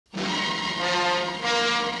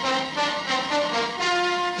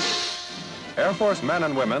Air Force men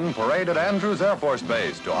and women parade at Andrews Air Force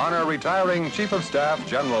Base to honor retiring Chief of Staff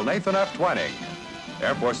General Nathan F. Twining.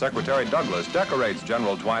 Air Force Secretary Douglas decorates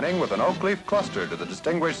General Twining with an oak leaf cluster to the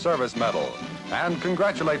Distinguished Service Medal and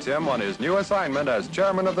congratulates him on his new assignment as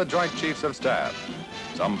Chairman of the Joint Chiefs of Staff.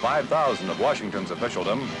 Some 5,000 of Washington's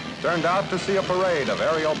officialdom turned out to see a parade of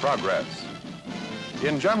aerial progress.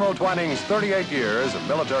 In General Twining's 38 years of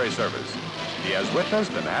military service, he has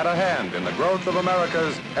witnessed and had a hand in the growth of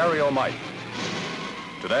America's aerial might.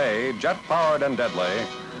 Today, jet-powered and deadly,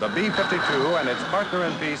 the B-52 and its partner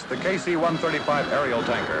in peace, the KC-135 aerial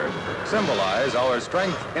tanker, symbolize our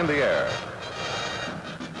strength in the air.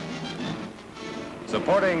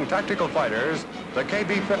 Supporting tactical fighters, the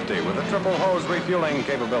KB-50 with a triple hose refueling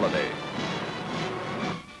capability.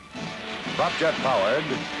 Prop jet-powered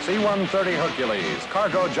C-130 Hercules,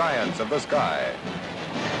 cargo giants of the sky.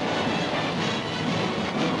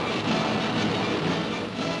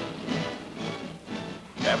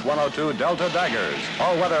 F-102 Delta Daggers,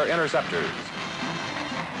 all-weather interceptors.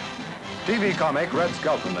 TV comic Red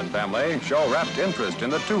Skelton and family show rapt interest in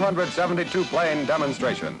the 272-plane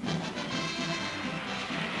demonstration.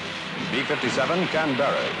 B-57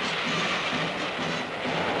 Canberras.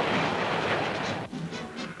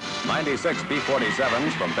 96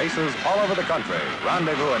 B-47s from bases all over the country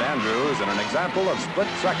rendezvous at Andrews in an example of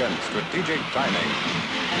split-second strategic timing.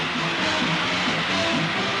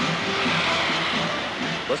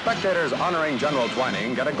 The spectators honoring General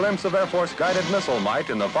Twining get a glimpse of Air Force guided missile might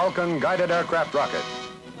in the Vulcan guided aircraft rocket.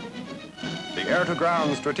 The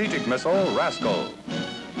air-to-ground strategic missile, Rascal.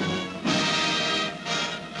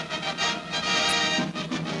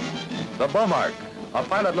 The Beaumark, a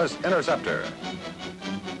pilotless interceptor.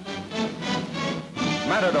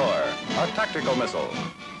 Matador, a tactical missile.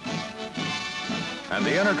 And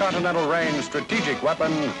the intercontinental range strategic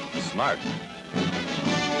weapon, Smart.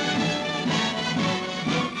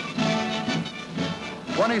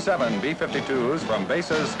 "27 B-52s from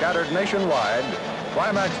bases scattered nationwide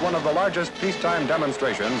climax one of the largest peacetime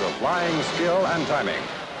demonstrations of flying skill and timing.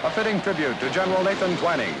 A fitting tribute to General Nathan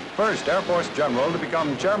Twining, first Air Force General to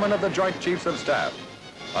become Chairman of the Joint Chiefs of Staff.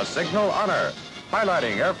 A signal honor,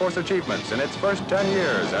 highlighting Air Force achievements in its first 10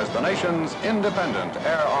 years as the nation's independent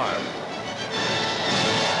air arm.